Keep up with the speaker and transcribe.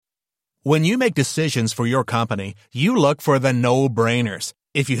When you make decisions for your company, you look for the no-brainers.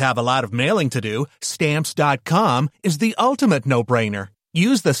 If you have a lot of mailing to do, Stamps.com is the ultimate no-brainer.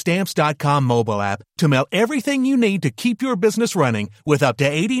 Use the Stamps.com mobile app to mail everything you need to keep your business running with up to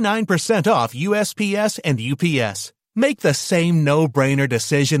 89% off USPS and UPS. Make the same no-brainer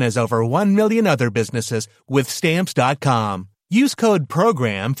decision as over 1 million other businesses with Stamps.com. Use code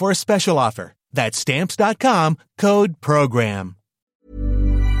PROGRAM for a special offer. That's Stamps.com, code PROGRAM.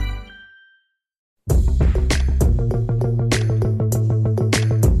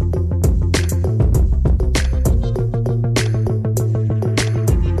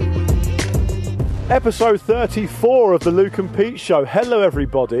 Episode 34 of the Luke and Pete Show. Hello,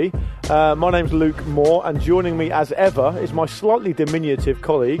 everybody. My name's Luke Moore, and joining me as ever is my slightly diminutive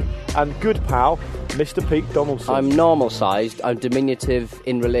colleague and good pal, Mr. Pete Donaldson. I'm normal-sized. I'm diminutive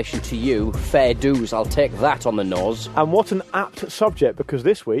in relation to you. Fair dues. I'll take that on the nose. And what an apt subject, because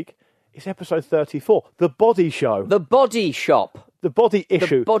this week is episode 34, The Body Show. The Body Shop. The Body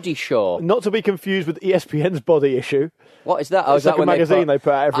Issue. The Body Show. Not to be confused with ESPN's Body Issue. What is that? Oh, it's like a magazine they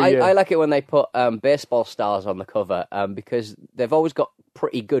put out every year. I like it when they put baseball stars on the cover because they've always got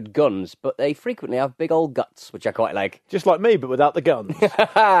pretty good guns, but they frequently have big old guts, which I quite like. Just like me, but without the guns.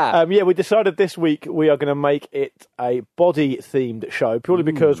 Yeah, we decided this week we are going to make it a body-themed show, purely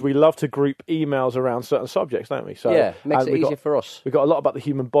because we love to group emails around certain subjects, don't we? So, yeah, makes it easier for us. We've got a lot about the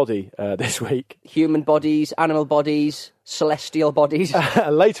human body this week. Human bodies, animal bodies, celestial bodies.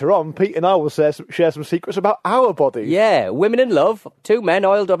 Later on, Pete and I will share some secrets about our bodies. Yeah, women in love, two men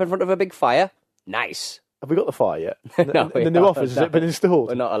oiled up in front of a big fire. Nice. Have we got the fire yet? No, in the new office, has it been installed?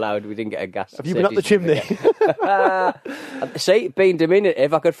 We're not allowed. We didn't get a gas. Have you been up the chimney? See, being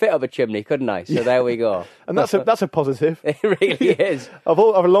diminutive, I could fit up a chimney, couldn't I? So there we go. And that's a positive. It really is. I've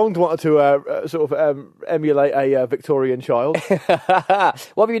long wanted to emulate a Victorian child. What have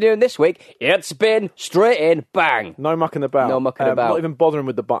you been doing this week? It's been straight in, bang. No mucking about. No mucking about. Not even bothering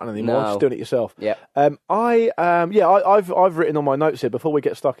with the button anymore. No. Just doing it yourself. Yeah. I've written on my notes here, before we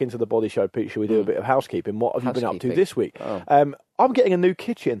get stuck into the body show, Pete, should we do a bit of housekeeping? What have you been up to this week? Oh. I'm getting a new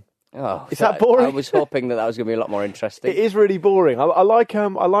kitchen. Oh, is that boring? I was hoping that was going to be a lot more interesting. It is really boring. I like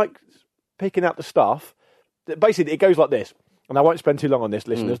picking out the stuff. Basically, it goes like this, and I won't spend too long on this,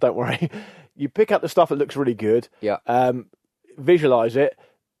 listeners. Don't worry. You pick out the stuff that looks really good. Yeah. Visualize it.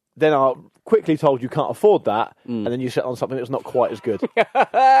 Then I'll quickly told you can't afford that, and then you set on something that's not quite as good.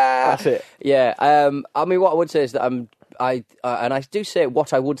 That's it. Yeah. I mean, what I would say is that and I do say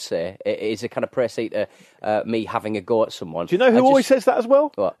what I would say is a kind of précédent to me having a go at someone. Do you know who always says that as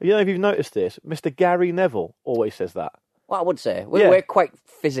well? What? You know, if you've noticed this, Mr. Gary Neville always says that. Well, I would say we're quite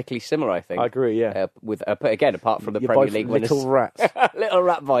physically similar. I think. I agree. Yeah. Again, apart from the You're Premier both League winners, little rats, little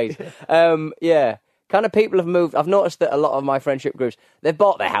rat boys. Yeah. Kind of people have moved. I've noticed that a lot of my friendship groups, they've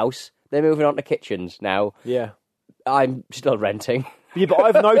bought their house. They're moving on to kitchens now. Yeah. I'm still renting. Yeah, but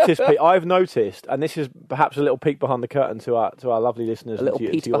I've noticed, and this is perhaps a little peek behind the curtain to our lovely listeners. A little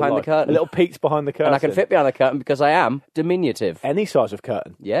peek your behind the curtain. A little peeks behind the curtain. And I can fit behind the curtain because I am diminutive. Any size of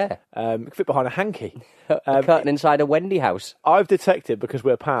curtain. Yeah. You can fit behind a hanky. A curtain inside a Wendy house. I've detected, because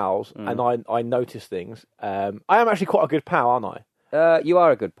we're pals, and I notice things. I am actually quite a good pal, aren't I? You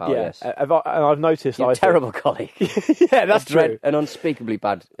are a good pal, yes. I've noticed. You're a terrible colleague. Yeah, that's true. An unspeakably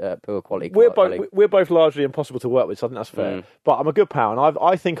bad, poor colleague. We're both largely impossible to work with, so I think that's fair. But I'm a good pal, and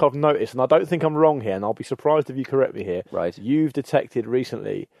I think I've noticed, and I don't think I'm wrong here, and I'll be surprised if you correct me here. Right. You've detected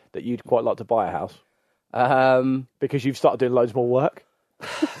recently that you'd quite like to buy a house. Because you've started doing loads more work.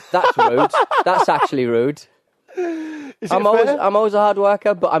 That's rude. That's actually rude. I'm always a hard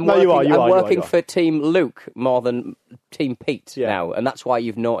worker, but I'm working for Team Luke more than Team Pete now, and that's why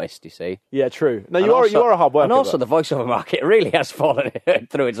you've noticed, you see. Yeah, true. No, you are a hard worker. And also the voiceover market really has fallen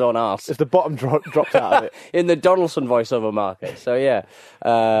through its own arse. It's the bottom dropped out of it. In the Donaldson voiceover market, so yeah.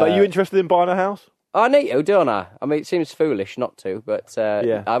 But are you interested in buying a house? I need to, don't I? I mean, it seems foolish not to, but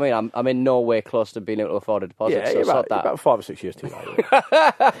yeah. I mean, I'm in no way close to being able to afford a deposit. Yeah, so you're sort that. about 5 or 6 years too late.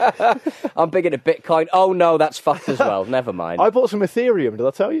 I'm big into Bitcoin. Oh no, that's fucked as well. Never mind. I bought some Ethereum. Did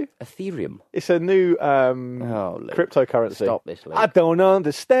I tell you? Ethereum. It's a new cryptocurrency. Stop this, Luke. I don't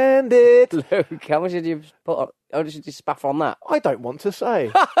understand it. Luke, how much did you put on? How did you spaff on that? I don't want to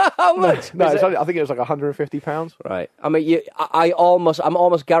say. How much? No, I think it was like £150. Right. I mean, I'm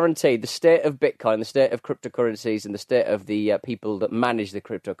almost guaranteed the state of Bitcoin, the state of cryptocurrencies, and the state of the people that manage the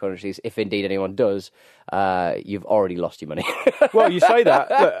cryptocurrencies, if indeed anyone does, you've already lost your money. Well, you say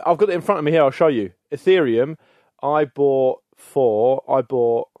that. Look, I've got it in front of me here. I'll show you. Ethereum. I bought 4.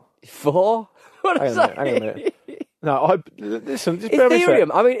 Four? What is that? Hang on a minute. No, listen. Just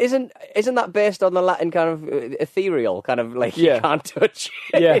Ethereum. I mean, isn't that based on the Latin kind of ethereal, kind of like you can't touch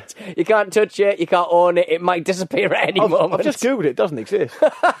it? Yeah. You can't touch it. You can't own it. It might disappear at any moment. I've just googled it. It doesn't exist.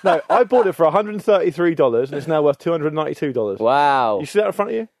 No, I bought it for $133, and it's now worth $292. Wow. You see that in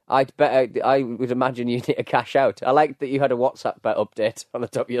front of you? I would imagine you need to cash out. I like that you had a WhatsApp update on the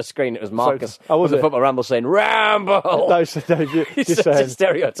top of your screen. It was Marcus from the Football Ramble saying, Ramble! No, you're just saying... a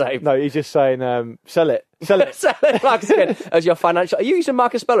stereotype. No, he's just saying, sell it. Sell it. Sell it, Marcus, again, as your financial... Are you using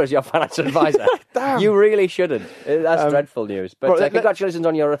Marcus Speller as your financial advisor? Damn. You really shouldn't. That's dreadful news. But congratulations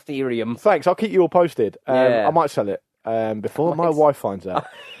on your Ethereum. Thanks, I'll keep you all posted. I might sell it before my wife finds out.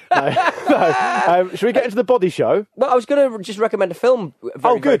 No. Should we get into the body show? Well, I was going to just recommend a film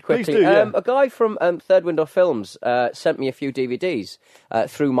very quickly. Please do, yeah. A guy from Third Window Films sent me a few DVDs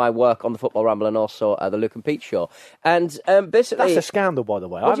through my work on the Football Ramble and also the Luke and Pete Show. And basically... That's a scandal, by the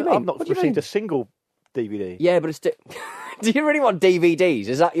way. I've not received a single DVD. Yeah, but it's... Do you really want DVDs?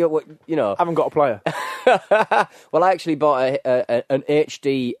 Is that your... I haven't got a player. Well, I actually bought an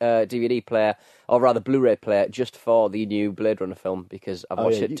HD DVD player, or rather Blu-ray player, just for the new Blade Runner film, because I've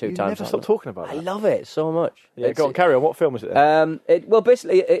watched it two times. You never stop talking about that. I love it so much. Yeah, go on, carry on. What film is it then? Well,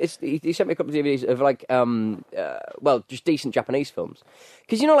 basically, he sent me a couple of DVDs of, like, just decent Japanese films.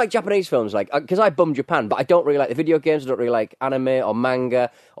 Because, like, Japanese films, like... Because I bum Japan, but I don't really like the video games, I don't really like anime or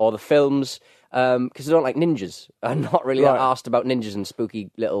manga or the films... Because I don't like ninjas. I'm not really asked about ninjas and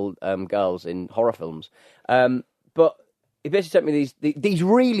spooky little girls in horror films. But he basically sent me these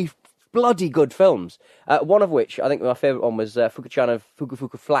really bloody good films. One of which, I think my favourite one was Fuku-chan of Fuku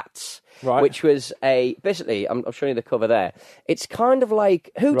Flats, which was basically, I'm showing you the cover there. It's kind of like,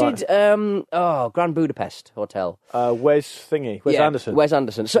 who did Grand Budapest Hotel? Wes Anderson. Wes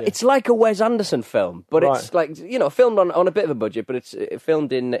Anderson. So it's like a Wes Anderson film, but it's like, filmed on a bit of a budget, but it's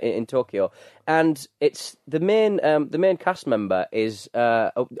filmed in Tokyo. And it's the main cast member is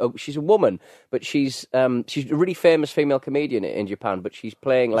she's a woman, but she's a really famous female comedian in Japan, but she's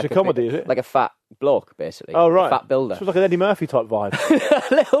playing like a comedy, is it? Like a fat bloke, basically. Oh, right. A fat builder. So it's like an Eddie Murphy type vibe.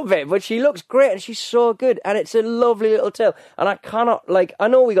 A little bit, but she looks great and she's so good, and it's a lovely little tale. And I cannot, I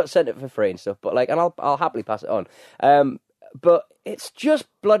know we got sent it for free and stuff, but and I'll happily pass it on. But it's just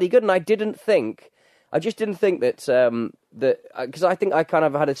bloody good, and I just didn't think that because I think I kind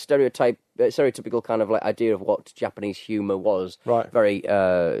of had a stereotypical kind of idea of what Japanese humour was, right? Very,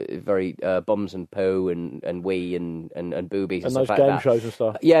 very bums and poo and wee and boobies and stuff like that. And those game shows and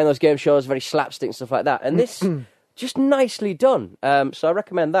stuff. Yeah, and those game shows, very slapstick and stuff like that. And this just nicely done. So I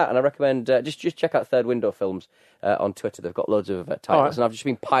recommend that, and I recommend just check out Third Window Films on Twitter. They've got loads of titles, and I've just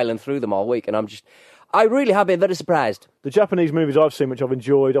been piling through them all week, and I really have been very surprised. The Japanese movies I've seen, which I've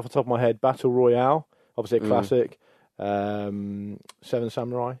enjoyed off the top of my head, Battle Royale, obviously a classic. Seven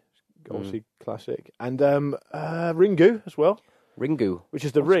Samurai, obviously classic. And Ringu as well. Ringu? Which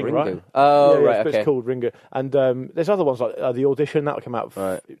is the ring, Ringu? Right? Oh, yeah, right, okay. It's called Ringu. And there's other ones like The Audition, that came out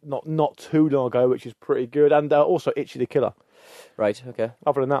not too long ago, which is pretty good. And also Ichi the Killer. Right, okay.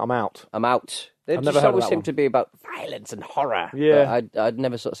 Other than that, I'm out. They just always seem to be about violence and horror. Yeah. I'd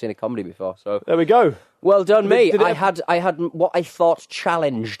never sort of seen a comedy before, so... There we go. Well done, me. I had what I thought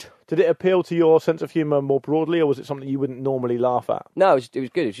challenged. Did it appeal to your sense of humour more broadly, or was it something you wouldn't normally laugh at? No, it was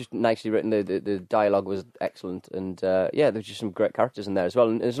good. It was just nicely written. The dialogue was excellent, and there was just some great characters in there as well.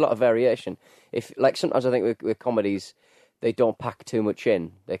 And there's a lot of variation. Sometimes I think with comedies, they don't pack too much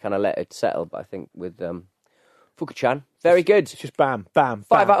in. They kind of let it settle. But I think with Fuku-chan, very good. It's just bam, bam,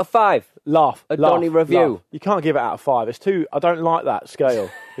 5 out of 5. Laugh. A Donny review. Laugh. You can't give it out of 5. It's too. I don't like that scale.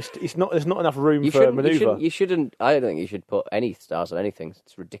 It's not. There's not enough room for manoeuvre. You shouldn't. I don't think you should put any stars on anything.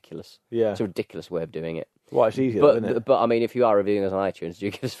 It's ridiculous. Yeah. It's a ridiculous way of doing it. Well, it's easier, isn't it? But I mean, if you are reviewing us on iTunes, do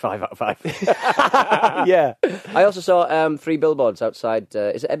you give us 5 out of 5? Yeah. I also saw 3 billboards outside.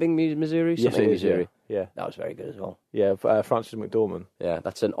 Is it Ebbing, Missouri? Yes, it is. Missouri. Yeah. That was very good as well. Yeah, Frances McDormand. Yeah,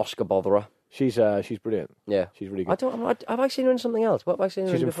 that's an Oscar botherer. She's brilliant. Yeah, she's really good. Have I seen her in something else? What have I seen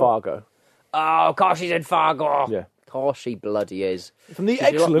her in before? She's in Fargo. Oh, of course she's in Fargo. Yeah. Of course she bloody is. From the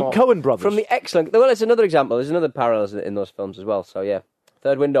excellent Coen brothers. From the excellent... Well, it's another example. There's another parallels in those films as well. So, yeah.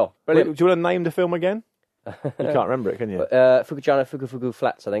 Third Window. Brilliant. Do you want to name the film again? You can't remember it, can you? Fuku-chan, Fuku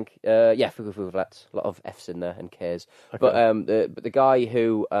Flats, I think. Fuku Flats. A lot of F's in there and K's. Okay. But the guy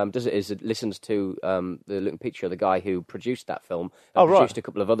who does it listens to the Luke and Pete Show. The guy who produced that film and produced a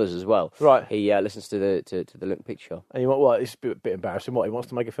couple of others as well. Right. He listens to the Luke and Pete Show. And you want what? It's a bit embarrassing. What, he wants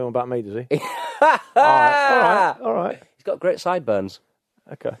to make a film about me, does he? All right. He's got great sideburns.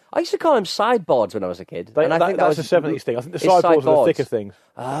 Okay. I used to call them sideboards when I was a kid. And I think that's a 70s thing. I think the sideboards are the thicker things. Is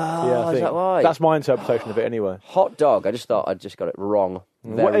that right? That's my interpretation of it anyway. Hot dog. I just thought I'd just got it wrong.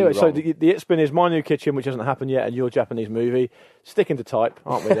 Anyway, wrong. So the it spin is my new kitchen, which hasn't happened yet, and your Japanese movie. Sticking to type,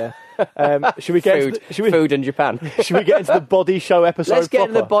 aren't we there? Should we get food in Japan? Should we get into the body show episode? Let's get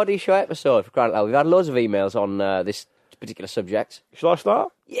into the body show episode. For crying out loud. We've had loads of emails on this particular subject. Shall I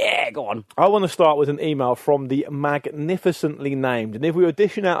start? Yeah, go on. I want to start with an email from the magnificently named, and if we were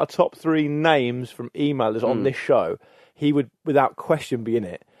dishing out a top 3 names from emailers on this show, he would, without question, be in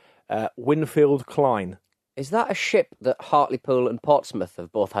it. Winfield Klein. Is that a ship that Hartlepool and Portsmouth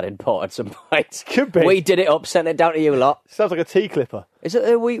have both had in port at some point? Could be. We did it up, sent it down to you lot. Sounds like a tea clipper. Is it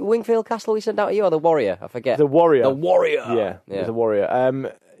the Wingfield Castle we sent down to you, or the Warrior? I forget. The Warrior. The Warrior. Yeah. The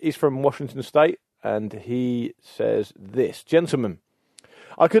Warrior. He's from Washington State, and he says this. Gentlemen,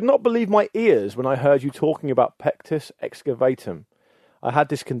 I could not believe my ears when I heard you talking about pectus excavatum. I had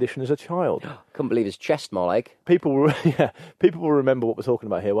this condition as a child. Couldn't believe his chest, more like. People will remember what we're talking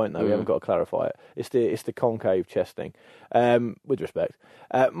about here, won't they? We haven't got to clarify it. It's the concave chest thing. With respect,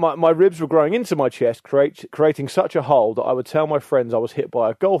 my ribs were growing into my chest, creating such a hole that I would tell my friends I was hit by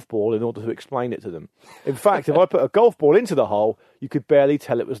a golf ball in order to explain it to them. In fact, if I put a golf ball into the hole, you could barely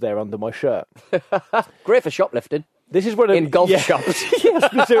tell it was there under my shirt. Great for shoplifting. This is what in golf shops. Yeah,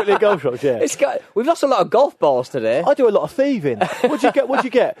 specifically golf shops. Yeah, we've lost a lot of golf balls today. I do a lot of thieving. What'd you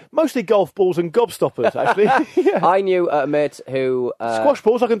get? Mostly golf balls and gobstoppers, actually. Yeah. I knew a mate who squash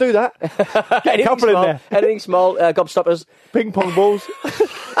balls. I can do that. Get a couple in there. Anything small, gobstoppers, ping pong balls.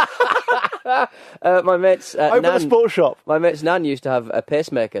 My mate's open a sports shop. My mate's nan used to have a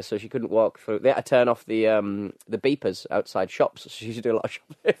pacemaker, so she couldn't walk through. They had to turn off the beepers outside shops, so she used to do a lot of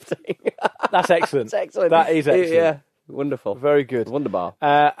shoplifting. That's excellent. That's excellent. That is excellent. Yeah, wonderful. Very good. Wunderbar.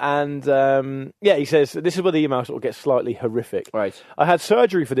 He says, this is where the email sort of gets slightly horrific. Right. I had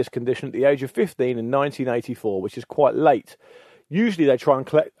surgery for this condition at the age of 15 in 1984, which is quite late. Usually they try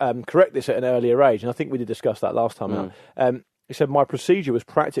and correct this at an earlier age, and I think we did discuss that last time out. He said, my procedure was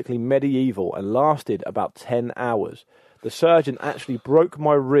practically medieval and lasted about 10 hours. The surgeon actually broke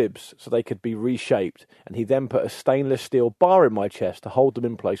my ribs so they could be reshaped, and he then put a stainless steel bar in my chest to hold them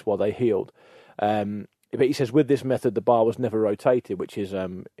in place while they healed. But he says with this method, the bar was never rotated, which is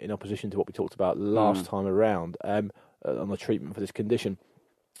in opposition to what we talked about last time around on the treatment for this condition.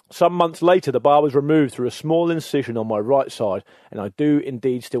 Some months later, the bar was removed through a small incision on my right side, and I do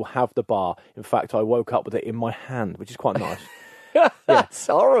indeed still have the bar. In fact, I woke up with it in my hand, which is quite nice. That's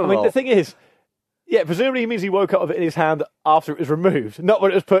horrible. I mean, the thing is, presumably he means he woke up with it in his hand after it was removed, not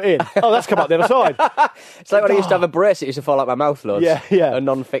when it was put in. Oh, that's come out the other side. It's like when I used to have a brace, it used to fall out my mouth loads. Yeah. A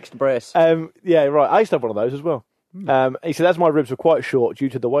non-fixed brace. Yeah, right. I used to have one of those as well. He said, as my ribs were quite short due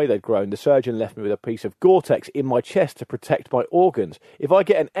to the way they'd grown, the surgeon left me with a piece of Gore-Tex in my chest to protect my organs. If I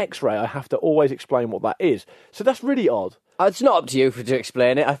get an X-ray, I have to always explain what that is. So that's really odd. It's not up to you to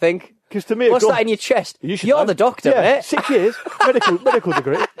explain it, I think. Because to me, what's that in your chest? You're the doctor, mate. 6 years, medical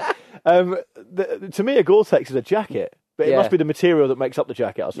degree. To me, a Gore-Tex is a jacket. But it must be the material that makes up the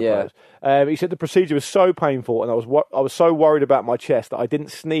jacket, I suppose. Yeah. He said the procedure was so painful, and I was so worried about my chest that I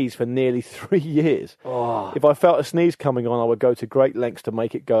didn't sneeze for nearly 3 years. Oh. If I felt a sneeze coming on, I would go to great lengths to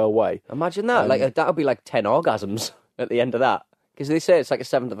make it go away. Imagine that. That would be like 10 orgasms at the end of that. Because they say it's like a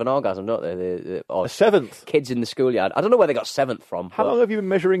seventh of an orgasm, don't they? A seventh? Kids in the schoolyard. I don't know where they got seventh from. How long have you been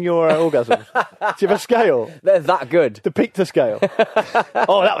measuring your orgasms? Do you have a scale? They're that good. The Pictor scale.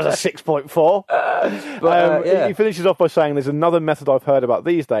 Oh, that was a 6.4. He finishes off by saying there's another method I've heard about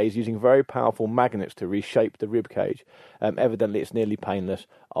these days using very powerful magnets to reshape the rib cage. Evidently, it's nearly painless.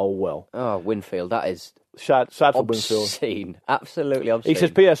 Oh, well. Oh, Winfield, that is... Sad for Winfield. Obscene. Absolutely obscene. He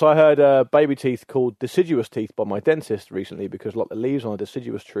says, P.S. I heard baby teeth called deciduous teeth by my dentist recently because like the leaves on a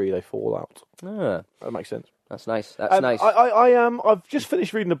deciduous tree, they fall out. Ah. That makes sense. That's nice. That's nice. I've just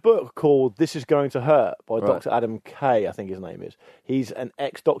finished reading a book called This Is Going to Hurt by Dr. Adam Kay, I think his name is. He's an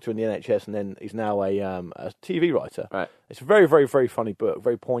ex-doctor in the NHS and then he's now a TV writer. Right. It's a very, very, very funny book,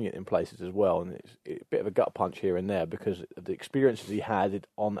 very poignant in places as well, and it's a bit of a gut punch here and there because of the experiences he had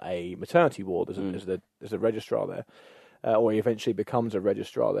on a maternity ward as a registrar there, or he eventually becomes a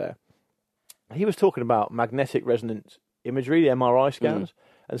registrar there. He was talking about magnetic resonance imagery, the MRI scans,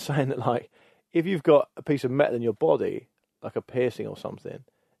 and saying that like, if you've got a piece of metal in your body, like a piercing or something,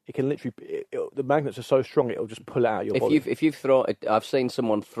 it can literally, the magnets are so strong, it'll just pull it out of your body. If you've thrown, I've seen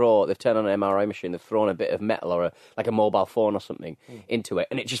someone they've turned on an MRI machine, they've thrown a bit of metal or like a mobile phone or something into it,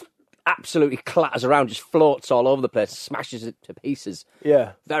 and it just absolutely clatters around, just floats all over the place, smashes it to pieces.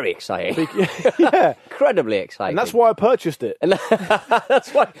 Yeah. Very exciting. Yeah. Incredibly exciting. And that's why I purchased it. And that's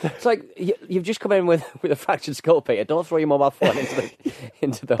why it's like you've just come in with a fractured skull, Peter. Don't throw your mobile phone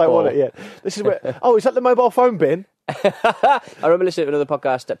into the Don't hole. want it yet. This is where. Oh, is that the mobile phone bin? I remember listening to another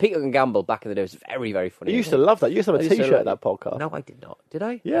podcast, Peter and Gamble, back in the day. It was very, very funny. You used to love that. You used to have a T-shirt at that podcast. No, I did not. Did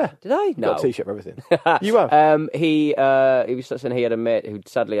I? Yeah. Did I? No. Got a T-shirt for everything. You have. He was saying he had a mate who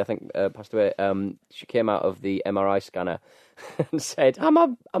sadly I think passed away. She came out of the MRI scanner and said, "Am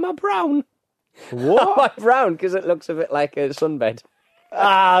I brown? What? Am I brown? Because it looks a bit like a sunbed.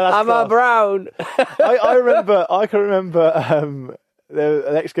 That's Am I brown?" I can remember there was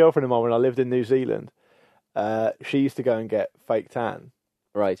an ex-girlfriend of mine when I lived in New Zealand. She used to go and get fake tan.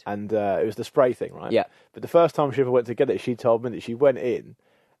 Right. And it was the spray thing, right? Yeah. But the first time she ever went to get it, she told me that she went in,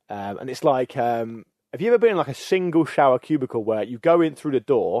 and it's like, have you ever been in like a single shower cubicle where you go in through the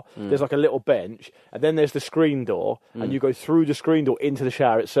door, there's like a little bench, and then there's the screen door, and you go through the screen door into the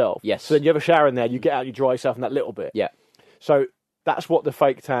shower itself? Yes. So then you have a shower in there, you get out, you dry yourself in that little bit. Yeah. So that's what the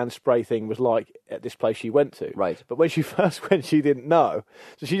fake tan spray thing was like at this place she went to. Right. But when she first went, she didn't know.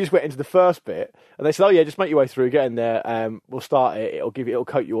 So she just went into the first bit, and they said, "Oh yeah, just make your way through, get in there. We'll start it. It'll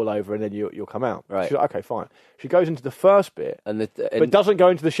coat you all over, and then you'll come out." Right. She's like, "Okay, fine." She goes into the first bit, but doesn't go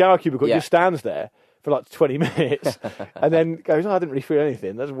into the shower cubicle. Yeah. It just stands there for like 20 minutes, and then goes, "Oh, I didn't really feel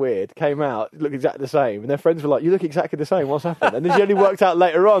anything. That's weird." Came out, looked exactly the same, and their friends were like, "You look exactly the same. What's happened?" And then she only worked out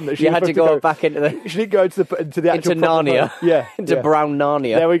later on that she had to go back into the. She didn't go into the actual into Narnia. Yeah, into brown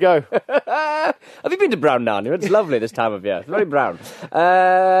Narnia. There we go. Have you been to brown Narnia? It's lovely this time of year. It's very brown.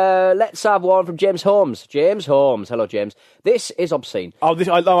 Let's have one from James Holmes. James Holmes. Hello, James. This is obscene. Oh,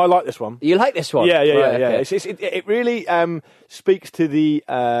 I like this one. You like this one? Yeah. Right, okay. It really speaks to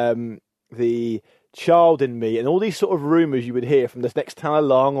the child in me and all these sort of rumours you would hear from this next town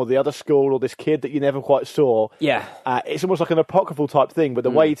along or the other school or this kid that you never quite saw. Yeah. It's almost like an apocryphal type thing, but the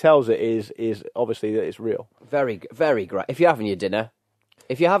way he tells it is obviously that it's real. Very, very great. If you're having your dinner,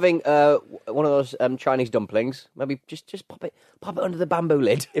 if you're having one of those Chinese dumplings, maybe just pop it under the bamboo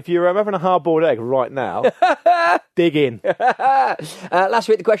lid. If you're having a hard-boiled egg right now, dig in. Last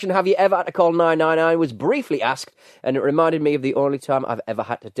week, the question, have you ever had to call 999, was briefly asked, and it reminded me of the only time I've ever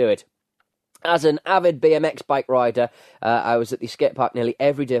had to do it. As an avid BMX bike rider, I was at the skate park nearly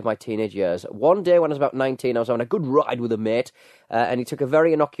every day of my teenage years. One day when I was about 19, I was having a good ride with a mate, and he took a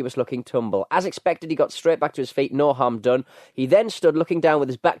very innocuous-looking tumble. As expected, he got straight back to his feet, no harm done. He then stood looking down with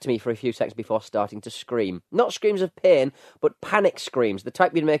his back to me for a few seconds before starting to scream. Not screams of pain, but panic screams, the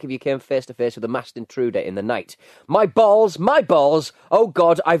type you'd make if you came face-to-face with a masked intruder in the night. My balls! My balls! Oh,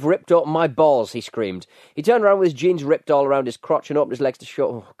 God, I've ripped up my balls, he screamed. He turned around with his jeans ripped all around his crotch and opened his legs to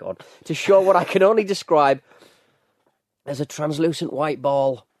show what I can only describe as a translucent white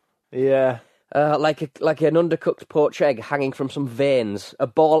ball. Yeah. Like an undercooked poached egg hanging from some veins, a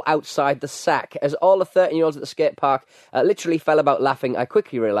ball outside the sack. As all the 13-year-olds at the skate park literally fell about laughing, I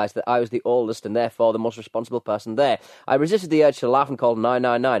quickly realised that I was the oldest and therefore the most responsible person there. I resisted the urge to laugh and called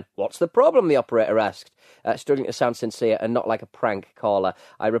 999. What's the problem? The operator asked. Struggling to sound sincere and not like a prank caller,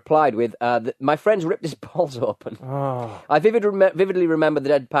 I replied with, my friend's ripped his balls open. Oh. I vividly remember the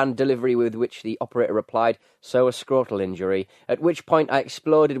deadpan delivery with which the operator replied, so a scrotal injury, at which point I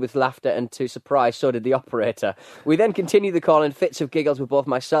exploded with laughter and to surprise, so did the operator. We then continued the call in fits of giggles with both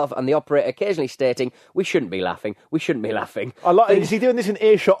myself and the operator occasionally stating, we shouldn't be laughing. Is he doing this in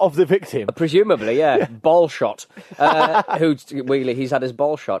earshot of the victim? Presumably, yeah. Ball shot. He's had his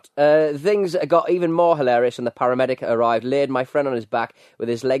ball shot. Things got even more hilarious when the paramedic arrived, laid my friend on his back with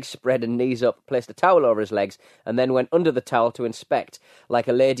his legs spread and knees up, placed a towel over his legs, and then went under the towel to inspect, like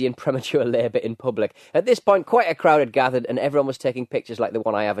a lady in premature labour in public. At this point, quite a crowd had gathered, and everyone was taking pictures like the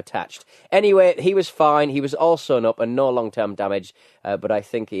one I have attached. Anyway, he was fine. He was all sewn up and no long-term damage, but I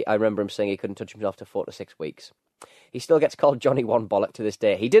remember him saying he couldn't touch himself for 4 to 6 weeks. He still gets called Johnny One Bollock to this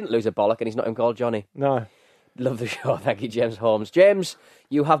day. He didn't lose a bollock, and he's not even called Johnny. No. Love the show. Thank you, James Holmes. James,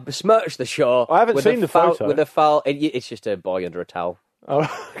 you have besmirched the show. I haven't seen the photo. With a foul. It's just a boy under a towel. Oh,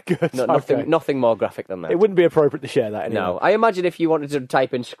 good. No, okay. Nothing more graphic than that. It wouldn't be appropriate to share that anyway. No. I imagine if you wanted to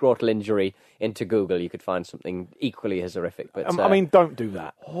type in scrotal injury into Google, you could find something equally as horrific. But don't do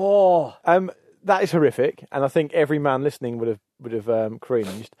that. Oh. That is horrific, and I think every man listening would have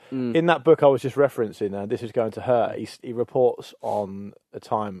cringed. In that book I was just referencing, This Is Going to Hurt, he reports on a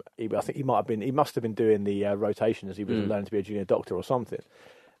time, he must have been doing the rotation as he was learning to be a junior doctor or something.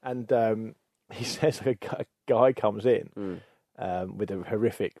 And he says a guy comes in with a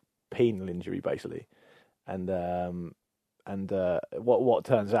horrific penal injury, basically. And what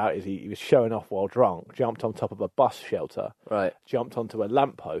turns out is he was showing off while drunk, jumped on top of a bus shelter, right, jumped onto a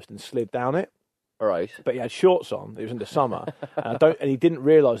lamppost and slid down it. Right. But he had shorts on. It was in the summer, and he didn't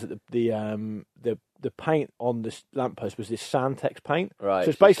realise that the paint on this lamppost was this Sandtex paint. Right.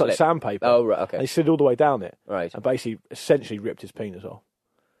 So it's basically like sandpaper. Oh, right, okay. And he slid all the way down it. Right. And basically, essentially ripped his penis off.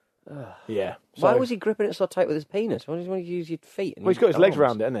 Yeah. So, why was he gripping it so tight with his penis? Why did you use your feet? Well, he's got his legs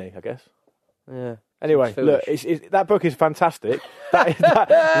around it, hasn't he, I guess? Yeah. Anyway, look, that book is fantastic.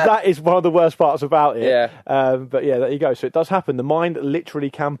 that is one of the worst parts about it. Yeah. But yeah, there you go. So it does happen. The mind literally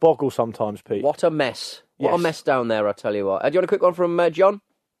can boggle sometimes, Pete. What a mess. What a mess down there, I tell you what. Do you want a quick one from John?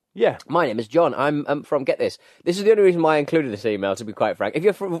 Yeah. My name is John. I'm from, get this. This is the only reason why I included this email, to be quite frank. If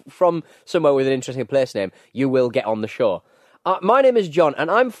you're from somewhere with an interesting place name, you will get on the show. My name is John,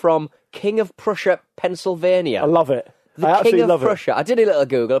 and I'm from King of Prussia, Pennsylvania. I love it. The King of Prussia. I did a little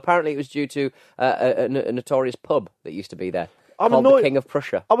Google. Apparently it was due to a notorious pub that used to be there. Called the King of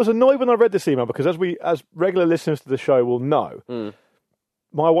Prussia. I was annoyed when I read this email because as regular listeners to the show will know,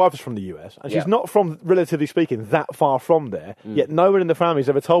 my wife is from the US and she's not from, relatively speaking, that far from there. Yet no one in the family's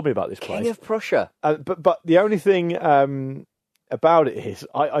ever told me about this place. King of Prussia. But the only thing about it is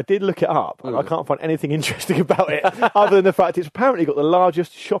I did look it up and I can't find anything interesting about it other than the fact it's apparently got the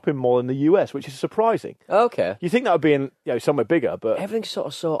largest shopping mall in the US, which is surprising. Okay. You think that would be in somewhere bigger, but everything's sort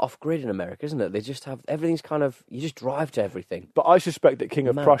of so off grid in America, isn't it? They just have everything's kind of, you just drive to everything. But I suspect that King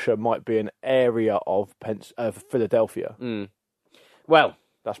of Prussia might be an area of Philadelphia. Well,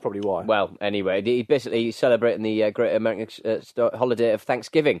 that's probably why. Well, anyway, he basically celebrating the great American holiday of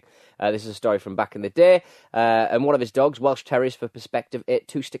Thanksgiving. This is a story from back in the day. And one of his dogs, Welsh Terriers for perspective, ate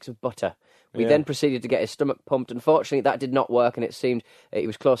 2 sticks of butter. We then proceeded to get his stomach pumped. Unfortunately, that did not work, and it seemed he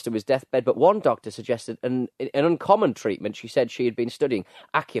was close to his deathbed. But one doctor suggested an uncommon treatment. She said she had been studying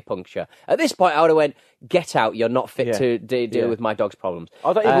acupuncture. At this point, I would have went, get out, you're not fit to deal with my dog's problems.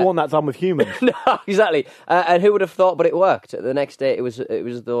 I don't even want that done with humans. No, exactly. And who would have thought, but it worked. The next day, it was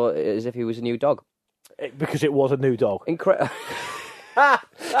as if he was a new dog. Because it was a new dog. Incredible.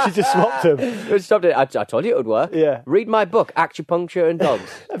 She just swapped him. Stopped it. I told you it would work. Yeah. Read my book, Acupuncture and Dogs.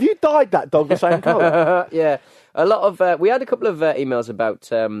 Have you dyed that dog the same colour? Yeah. A lot of we had a couple of emails about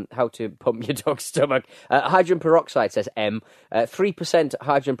how to pump your dog's stomach. Hydrogen peroxide, says M. 3%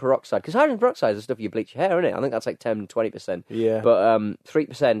 hydrogen peroxide, because hydrogen peroxide is the stuff you bleach your hair, isn't it? I think that's like 10-20%. Yeah. But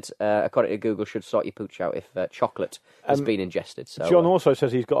 3%, according to Google, should sort your pooch out if chocolate has been ingested. So John also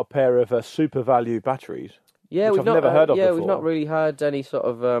says he's got a pair of super value batteries. Yeah, we've never heard of before. We've not really had any sort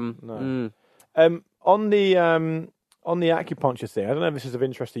of On the acupuncture thing, I don't know if this is of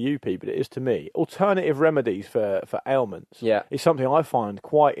interest to you, Pete, but it is to me. Alternative remedies for ailments is something I find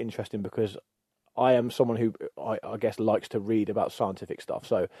quite interesting because I am someone who, I guess, likes to read about scientific stuff.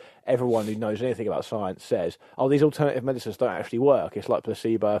 So everyone who knows anything about science says, these alternative medicines don't actually work. It's like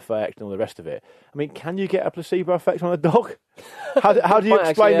placebo effect and all the rest of it. I mean, can you get a placebo effect on a dog? How do you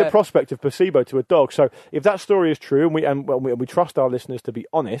explain the prospect of placebo to a dog? So if that story is true, and we trust our listeners to be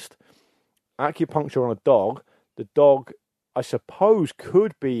honest, acupuncture on a dog, the dog, I suppose,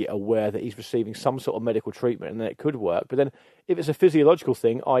 could be aware that he's receiving some sort of medical treatment and then it could work. But then if it's a physiological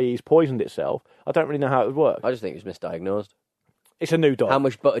thing, i.e. he's poisoned itself, I don't really know how it would work. I just think it was misdiagnosed. It's a new dog. How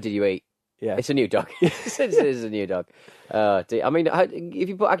much butter did you eat? Yeah. It's a new dog. It is a new dog. I mean, if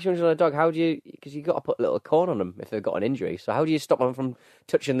you put acupuncture on a dog, how do you... Because you've got to put a little cone on them if they've got an injury. So how do you stop them from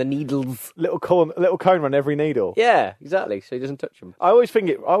touching the needles? Little cone on every needle. Yeah, exactly. So he doesn't touch them. I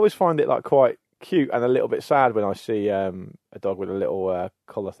always find it like quite cute and a little bit sad when I see a dog with a little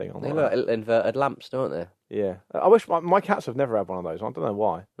collar thing on. They look like little inverted lamps, don't they? Yeah. I wish my cats have never had one of those. I don't know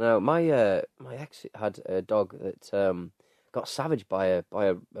why. No, my ex had a dog that got savaged by a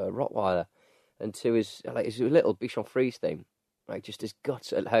Rottweiler, and to his little Bichon Frise thing, like just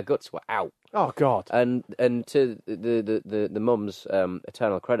her guts were out. Oh God! And to the mum's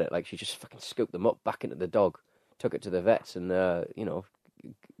eternal credit, like she just fucking scooped them up back into the dog, took it to the vets, and a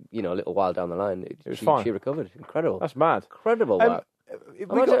little while down the line, she recovered. Incredible. That's mad. Incredible.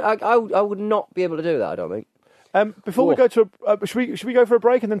 I would not be able to do that, I don't think. Before we go to should we go for a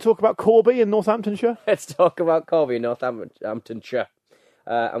break and then talk about Corby in Northamptonshire? Let's talk about Corby in Northamptonshire.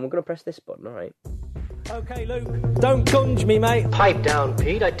 And we're going to press this button, all right? Okay, Luke, don't gunge me, mate. Pipe down,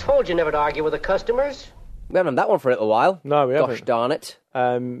 Pete. I told you never to argue with the customers. We haven't done that one for a little while. No, we haven't. Gosh darn it.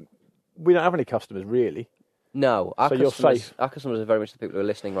 We don't have any customers, really. No. You're safe. Our customers are very much the people who are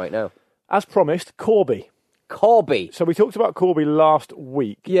listening right now. As promised, Corby. Corby. So we talked about Corby last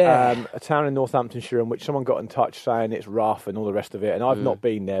week. Yeah. A town in Northamptonshire in which someone got in touch saying it's rough and all the rest of it. And I've not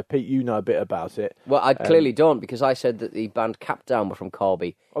been there. Pete, you know a bit about it. Well, I clearly don't, because I said that the band Capdown were from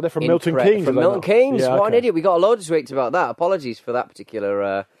Corby. Oh, they're from Milton Keynes. From Milton Keynes. Yeah, what an idiot. We got a load of tweets about that. Apologies for that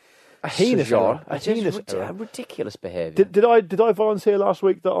particular... A heinous error. Ridiculous behaviour. Did I volunteer last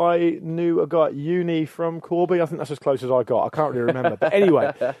week that I knew a guy at uni from Corby? I think that's as close as I got. I can't really remember. But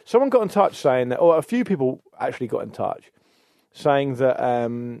anyway, someone got in touch saying that, or a few people actually got in touch saying that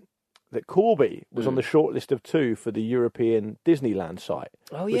that Corby was on the short list of 2 for the European Disneyland site,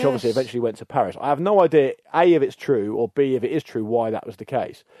 which obviously eventually went to Paris. I have no idea, A, if it's true, or B, if it is true, why that was the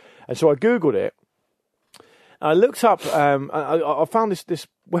case. And so I Googled it. I looked up, I found this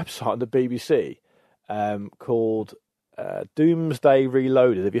website on the BBC called Doomsday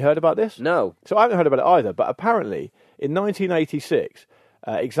Reloaded. Have you heard about this? No. So I haven't heard about it either, but apparently in 1986,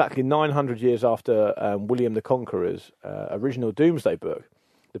 exactly 900 years after William the Conqueror's original Doomsday book,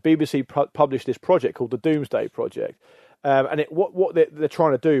 the BBC published this project called the Doomsday Project. And what they're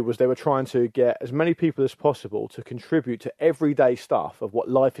trying to do was they were trying to get as many people as possible to contribute to everyday stuff of what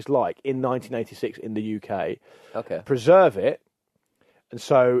life is like in 1986 in the UK. Okay. Preserve it, and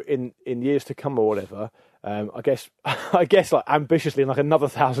so in years to come or whatever, I guess like ambitiously in like another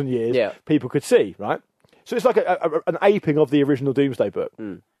 1,000 years, people could see, right? So it's like an aping of the original Doomsday book.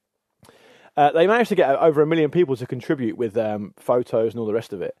 They managed to get over 1 million people to contribute with photos and all the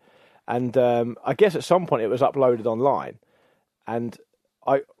rest of it. And I guess at some point it was uploaded online. And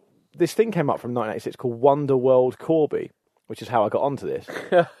this thing came up from 1986 called Wonderworld Corby, which is how I got onto this.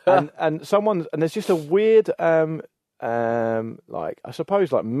 and there's just a weird,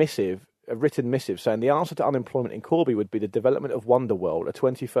 missive, a written missive saying the answer to unemployment in Corby would be the development of Wonderworld, a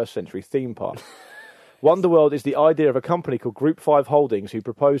 21st century theme park. Wonderworld is the idea of a company called Group 5 Holdings who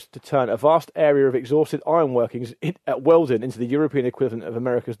proposed to turn a vast area of exhausted ironworkings at Weldon into the European equivalent of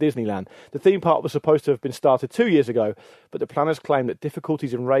America's Disneyland. The theme park was supposed to have been started 2 years ago, but the planners claim that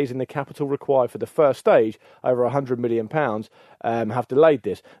difficulties in raising the capital required for the first stage, over £100 million, have delayed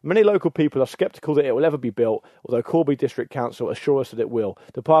this. Many local people are sceptical that it will ever be built, although Corby District Council assure us that it will.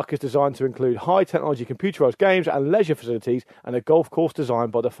 The park is designed to include high-technology computerised games and leisure facilities and a golf course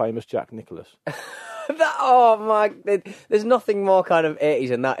designed by the famous Jack Nicklaus. There's nothing more kind of 80s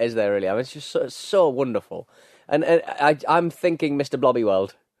than that, is there, really? I mean, it's just so wonderful. And I'm thinking Mr. Blobby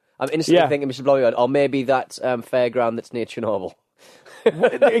World. I'm instantly thinking Mr. Blobby World, or maybe that fairground that's near Chernobyl.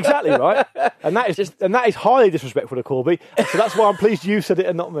 Exactly right, and that is highly disrespectful to Corby. So that's why I'm pleased you said it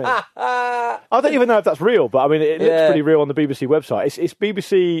and not me. I don't even know if that's real, but I mean it looks pretty real on the BBC website. It's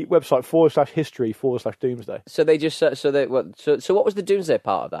BBC website /history/Doomsday. So they just so what was the Doomsday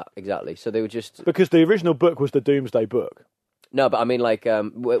part of that exactly? So they were just because the original book was the Doomsday book. No, but I mean like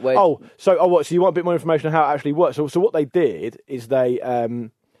So you want a bit more information on how it actually works? So what they did is they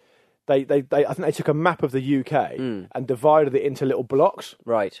I think they took a map of the UK and divided it into little blocks,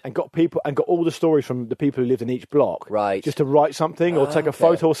 right? And got all the stories from the people who lived in each block, right? Just to write something or take a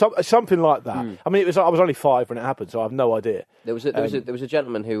photo or something like that. I mean, I was only 5 when it happened, so I have no idea. There was a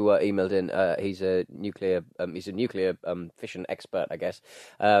gentleman who emailed in. He's a nuclear fission expert, I guess.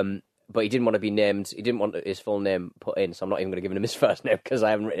 But he didn't want to be named. He didn't want his full name put in, so I'm not even going to give him his first name because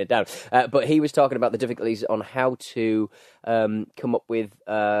I haven't written it down. But he was talking about the difficulties on how to come up with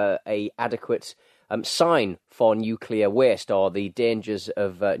a adequate sign for nuclear waste or the dangers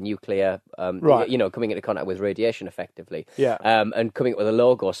of nuclear, coming into contact with radiation effectively. Yeah. And coming up with a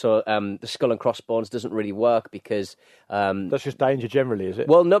logo. So the skull and crossbones doesn't really work because... that's just danger generally, is it?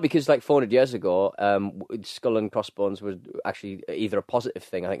 Well, no, because like 400 years ago, skull and crossbones was actually either a positive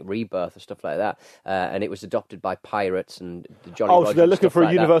thing, I think rebirth or stuff like that, and it was adopted by pirates and the Jolly Roger. So they're looking for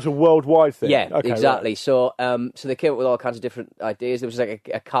a universal worldwide thing. Yeah, okay, exactly. Right. So they came up with all kinds of different ideas. There was like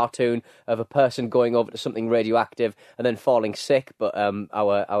a cartoon of a person going over to something radioactive and then falling sick, but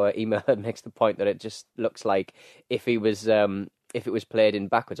our emailer makes the point that it just looks like if it was played in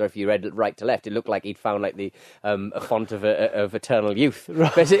backwards, or if you read right to left, it looked like he'd found like the a font of eternal youth.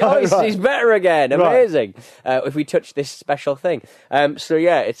 Right. He's better again. Amazing. Right. If we touch this special thing, it's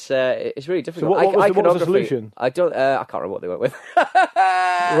really difficult. So what was the solution? I can't remember what they went with.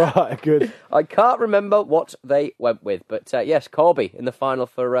 Right, good. I can't remember what they went with, but yes, Corby in the final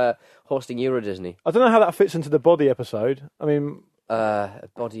for hosting Euro Disney. I don't know how that fits into the body episode. I mean. A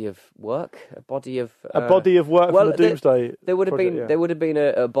body of work, a body of work from the Doomsday. There would have been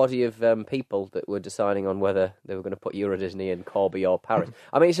a body of people that were deciding on whether they were going to put Euro Disney in Corby or Paris.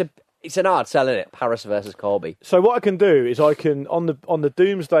 I mean, It's an hard sell, isn't it? Paris versus Corby. So what I can do is I can, on the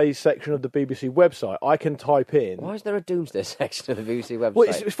Doomsday section of the BBC website, I can type in... Why is there a Doomsday section of the BBC website? Well,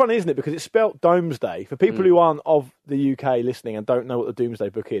 it's funny, isn't it? Because it's spelt Domesday. For people who aren't of the UK listening and don't know what the Doomsday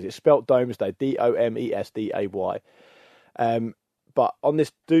Book is, it's spelt Domesday, Domesday. But on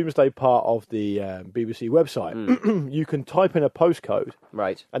this Doomsday part of the BBC website, you can type in a postcode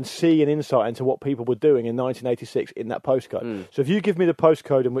and see an insight into what people were doing in 1986 in that postcode. So if you give me the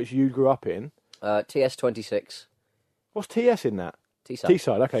postcode in which you grew up in... TS26. What's TS in that? Teesside.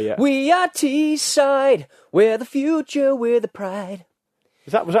 Teesside, okay, yeah. We are Teesside, we're the future, we're the pride.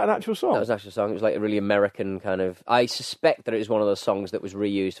 Was that an actual song? That was an actual song. It was like a really American kind of... I suspect that it was one of those songs that was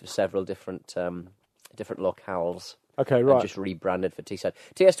reused for several different locales. Okay, right. And just rebranded for Teesside.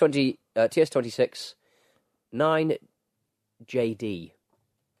 TS26 9JD.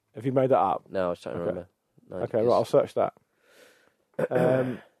 Have you made that up? No, I was trying to remember. No, okay, right, I'll search that.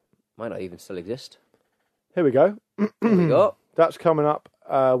 Might not even still exist. Here we go. Here we go. That's coming up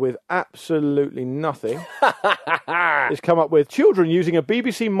with absolutely nothing. It's come up with children using a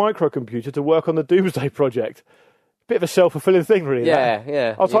BBC microcomputer to work on the Doomsday Project. Bit of a self-fulfilling thing, really.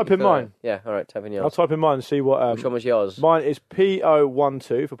 Yeah. I'll type in mine. Yeah, all right, type in yours. I'll type in mine and see what... Which one was yours? Mine is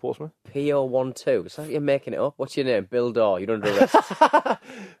PO12 for Portsmouth. PO12? It's like you're making it up. What's your name? Bill Daw. You don't do this. No,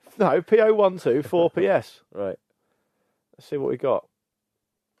 PO12 4PS. Right. Let's see what we got.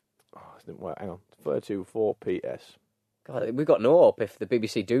 Oh, this didn't work. Hang on. 32 4PS. God, we've got no hope if the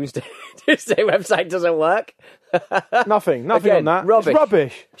BBC Doomsday website doesn't work. Nothing Again, on that. Rubbish. It's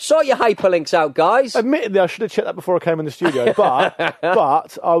rubbish. Sort your hyperlinks out, guys. Admittedly, I should have checked that before I came in the studio, but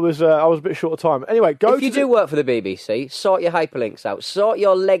I was a bit short of time. Anyway, if you do work for the BBC, sort your hyperlinks out. Sort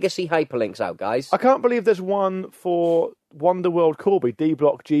your legacy hyperlinks out, guys. I can't believe there's one for Wonderworld Corby, D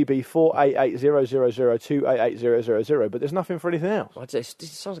Block GB 48800028800, but there's nothing for anything else. Well, it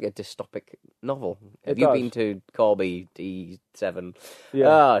sounds like a dystopic novel. Have It you does. been to Corby D7? Yeah.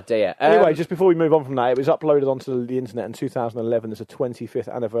 Oh, dear. Anyway, just before we move on from that, it was uploaded onto the internet in 2011. There's a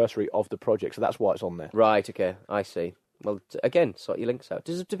 25th anniversary of the project, so that's why it's on there. Right, okay, I see. Well, again, sort your links out.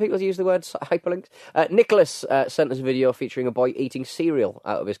 Do people use the word hyperlinks? Nicholas sent us a video featuring a boy eating cereal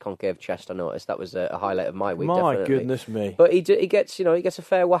out of his concave chest. I noticed that was a highlight of my week. My definitely. goodness me! But he gets a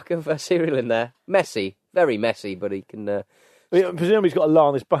fair whack of cereal in there. Messy, very messy, but he can. Presumably he's got a lie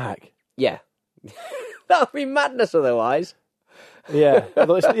on his back. Yeah, that would be madness otherwise. Yeah,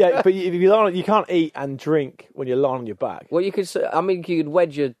 but if you lie on, you can't eat and drink when you're lying on your back. Well, you could. I mean, you could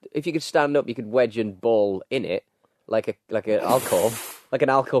wedge if you could stand up, you could wedge and ball in it. Like an alcove, like an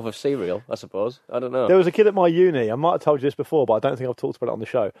alcove of cereal, I suppose. I don't know. There was a kid at my uni. I might have told you this before, but I don't think I've talked about it on the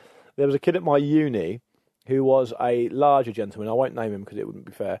show. There was a kid at my uni who was a larger gentleman. I won't name him because it wouldn't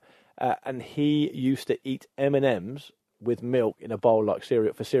be fair. And he used to eat M&Ms with milk in a bowl like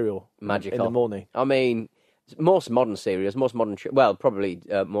cereal. Magical. In the morning. I mean, most modern cereals, probably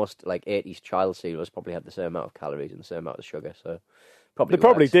most like 80s child cereals probably had the same amount of calories and the same amount of sugar. So. They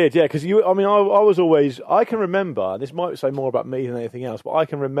probably did, yeah, because I can remember, and this might say more about me than anything else, but I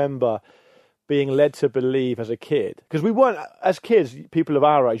can remember being led to believe as a kid, because we weren't, as kids, people of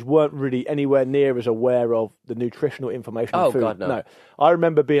our age weren't really anywhere near as aware of the nutritional information in food. God, no. I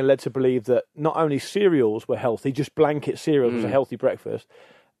remember being led to believe that not only cereals were healthy, just blanket cereals was a healthy breakfast,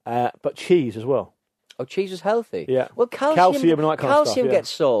 but cheese as well. Oh, cheese is healthy? Yeah. Well, calcium and that kind of stuff, yeah. gets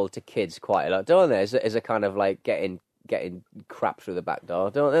sold to kids quite a lot, don't they? As a kind of like getting crap through the back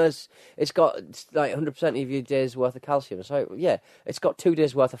door. Don't know. It's got like 100% of your day's worth of calcium. So yeah, it's got 2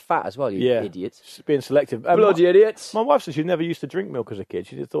 days worth of fat as well. You idiots, It's being selective. Bloody idiots. My wife said she never used to drink milk as a kid.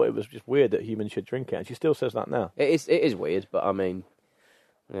 She just thought it was just weird that humans should drink it, and she still says that now. It is weird, but I mean,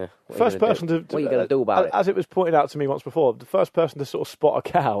 yeah. First person to what are you going to do about it? As it was pointed out to me once before, the first person to sort of spot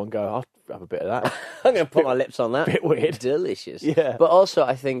a cow and go, "I'll have a bit of that." I'm going to put my lips on that. Bit weird, delicious. Yeah, but also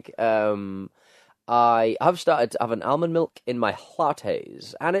I think. I have started to have an almond milk in my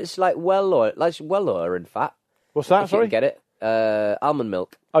lattes, and it's like well lower in fat. What's that? Sorry, you can get it. Almond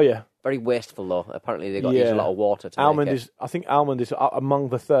milk. Oh yeah, very wasteful though. Apparently they got to use a lot of water to almond make it. I think almond is among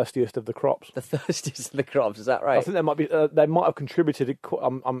the thirstiest of the crops. The thirstiest of the crops, is that right? I think they might be. They might have contributed.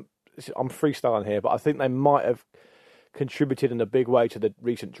 I'm freestyling here, but I think they might have contributed in a big way to the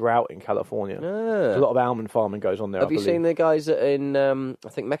recent drought in California. A lot of almond farming goes on there. Have you seen the guys in I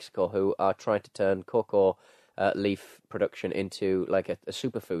think Mexico who are trying to turn cocoa leaf production into like a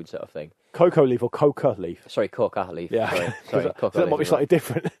superfood sort of thing? Cocoa leaf or coca leaf? Sorry, coca leaf. Yeah, sorry, coca that might be slightly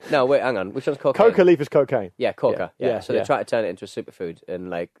different. No, wait, hang on. Which one's cocaine? Coca leaf is cocaine. Yeah, coca. Yeah. So they try to turn it into a superfood, and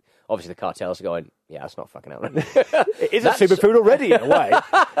like obviously the cartels are going, yeah, that's not fucking outrageous. It is a superfood already in a way.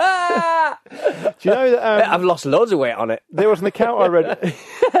 Do you know that I've lost loads of weight on it? There was an account I read.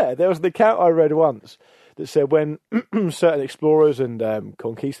 There was an account I read once that said when certain explorers and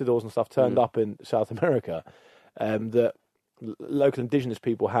conquistadors and stuff turned up in South America, that local indigenous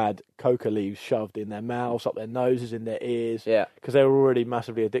people had coca leaves shoved in their mouths, up their noses, in their ears. Yeah, because they were already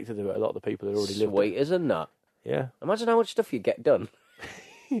massively addicted to it. A lot of the people had already lived. Sweet, isn't that? Yeah. Imagine how much stuff you get done.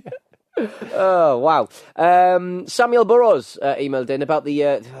 Oh, wow. Samuel Burrows emailed in about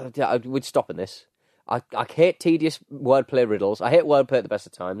the... we'd stop in this. I hate tedious wordplay riddles. I hate wordplay at the best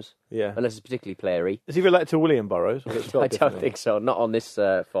of times. Yeah. Unless it's particularly playery. Is he related to William Burroughs? I don't think so. Not on this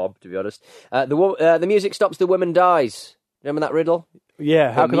fob, to be honest. The music stops, the woman dies. Remember that riddle?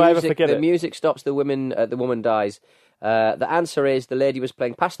 Yeah, how could I ever forget it? The music stops, the woman dies. The answer is the lady was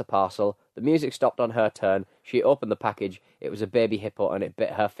playing Pass the Parcel. The music stopped on her turn. She opened the package. It was a baby hippo, and it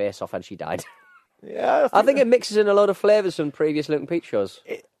bit her face off, and she died. Yeah, I think it mixes in a lot of flavours from previous Luke and Pete shows.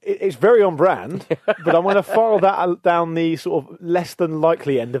 It's very on brand, but I'm going to file that down the sort of less than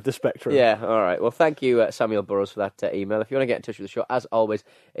likely end of the spectrum. Yeah, all right. Well, thank you, Samuel Burrows, for that email. If you want to get in touch with the show, as always,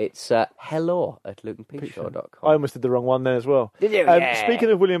 it's hello@lukeandpeteshow.com. I almost did the wrong one then as well. Did you? Yeah.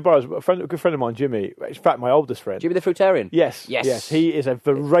 Speaking of William Burroughs, a good friend of mine, Jimmy, in fact, my oldest friend. Jimmy the Fruitarian? Yes. He is a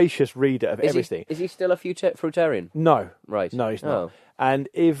voracious reader of everything. Is he still a Fruitarian? No. Right. No, he's not. Oh. And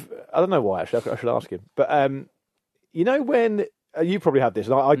I don't know why, actually, I should ask him. But, you know when... you probably have this,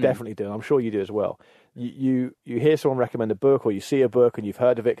 and I definitely do, and I'm sure you do as well. You hear someone recommend a book, or you see a book, and you've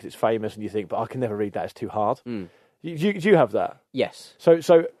heard of it because it's famous, and you think, but I can never read that, it's too hard. Do you have that? Yes.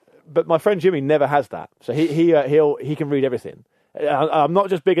 So, but my friend Jimmy never has that. So he can read everything. I'm not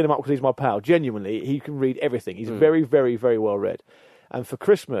just bigging him up because he's my pal. Genuinely, he can read everything. He's very, very, very well read. And for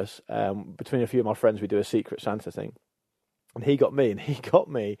Christmas, between a few of my friends, we do a Secret Santa thing. And he got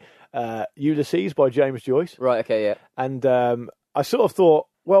me Ulysses by James Joyce. Right, okay, yeah. And I sort of thought,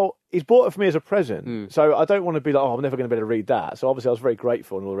 well, he's bought it for me as a present, so I don't want to be like, I'm never going to be able to read that. So obviously I was very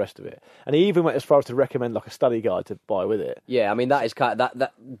grateful and all the rest of it. And he even went as far as to recommend like a study guide to buy with it. Yeah, I mean, that is kind of,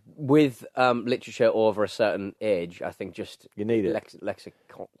 that with literature over a certain age, I think just... You need it. The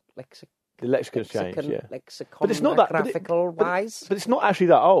lexicon's changed, yeah. Lexicon, but it's not that graphical wise. But it's not actually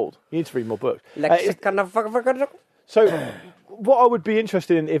that old. You need to read more books. So, what I would be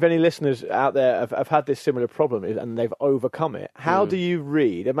interested in, if any listeners out there have had this similar problem and they've overcome it, how do you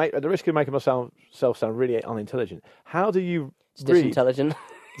read? At the risk of making myself sound really unintelligent, how do you read? Disintelligent.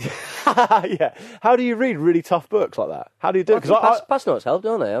 Yeah. How do you read really tough books like that? How do you do it? Because pass notes help,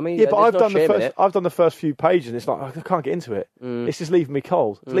 don't they? I mean, yeah, but I've done the first few pages, and it's like I can't get into it. It's just leaving me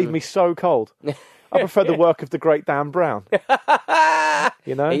cold. It's leaving me so cold. I prefer the work of the great Dan Brown.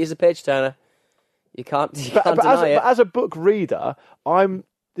 You know, he's a page turner. You can't deny it. But as a book reader,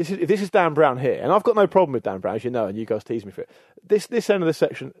 this is Dan Brown here, and I've got no problem with Dan Brown, as you know, and you guys tease me for it. This end of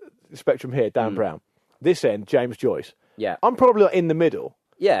the spectrum here, Dan Brown. This end, James Joyce. Yeah, I'm probably in the middle.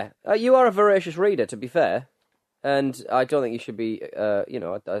 Yeah, you are a voracious reader, to be fair, and I don't think you should be. I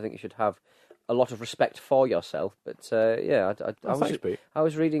think you should have a lot of respect for yourself. But yeah, I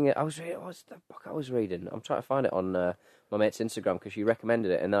was reading it. What's the book I was reading? I'm trying to find it on my mate's Instagram because she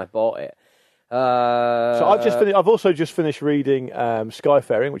recommended it, and then I bought it. So I've also just finished reading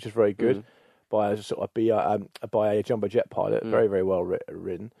Skyfaring, which is very good, by a jumbo jet pilot, very, very well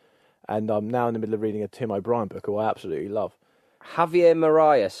written. And I'm now in the middle of reading a Tim O'Brien book, who I absolutely love. Javier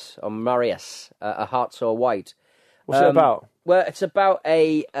Marias, A Heart So White. What's it about? Well, it's about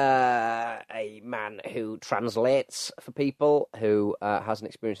a man who translates for people, who has an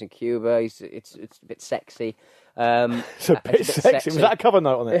experience in Cuba. It's a bit sexy. It's a bit sexy. Was that a cover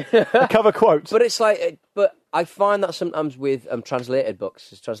note on it? A cover quote? But it's like, but I find that sometimes with translated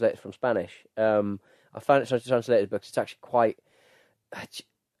books, it's translated from Spanish. I find it translated books, it's actually quite.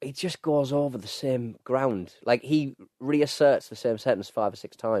 It just goes over the same ground. Like, he reasserts the same sentence 5 or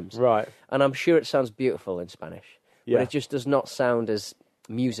 6 times. Right. And I'm sure it sounds beautiful in Spanish. Yeah. But it just does not sound as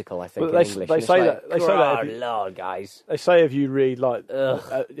musical, I think, in English. They say that. Lord, guys. They say if you read like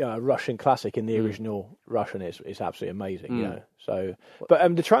a Russian classic in the original Russian, it's absolutely amazing. You know. So,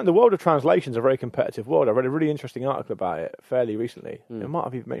 but the world of translations is a very competitive world. I read a really interesting article about it fairly recently. I might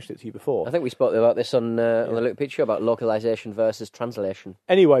have even mentioned it to you before. I think we spoke about this on the Luke Pete show about localization versus translation.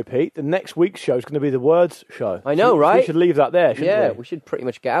 Anyway, Pete, the next week's show is going to be the words show. I know, right? We should leave that there, shouldn't we? We should pretty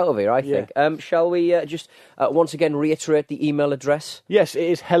much get out of here, I think. Shall we just once again reiterate the email address? Yes, it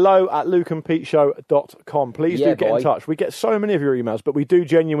is hello@lukeandpeteshow.com. Please do get in touch. We get so many of your emails, but we do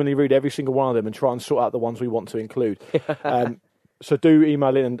genuinely read every single one of them and try and sort out the ones we want to include. So do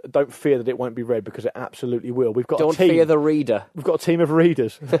email in and don't fear that it won't be read, because it absolutely will. We've got Don't a team. fear the reader. We've got a team of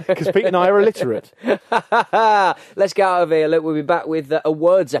readers, because Pete and I are illiterate. Let's get out of here. Look, we'll be back with a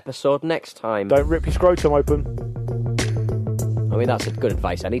words episode next time. Don't rip your scrotum open. I mean, that's good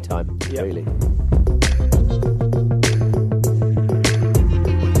advice anytime, really.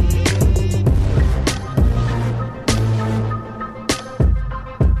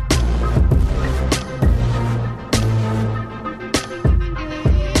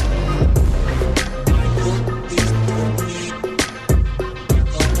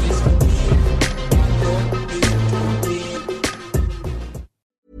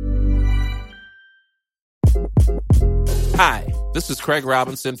 Hi, this is Craig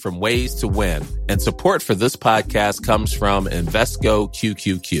Robinson from Ways to Win, and support for this podcast comes from Invesco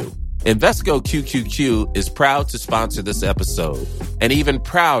QQQ. Invesco QQQ is proud to sponsor this episode, and even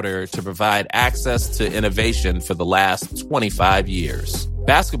prouder to provide access to innovation for the last 25 years.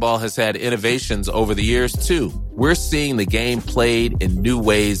 Basketball has had innovations over the years, too. We're seeing the game played in new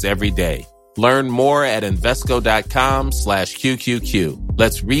ways every day. Learn more at Invesco.com/QQQ.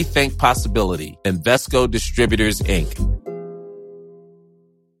 Let's rethink possibility. Invesco Distributors, Inc.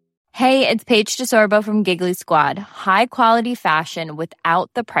 Hey, it's Paige DeSorbo from Giggly Squad. High quality fashion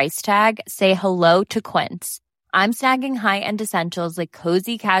without the price tag. Say hello to Quince. I'm snagging high-end essentials like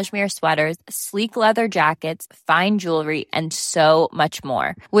cozy cashmere sweaters, sleek leather jackets, fine jewelry, and so much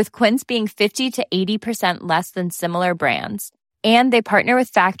more. With Quince being 50 to 80% less than similar brands. And they partner with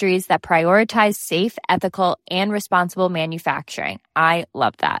factories that prioritize safe, ethical, and responsible manufacturing. I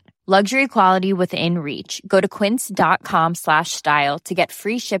love that. Luxury quality within reach. Go to quince.com/style to get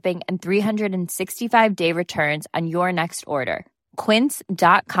free shipping and 365-day returns on your next order.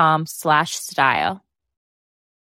 Quince.com/style.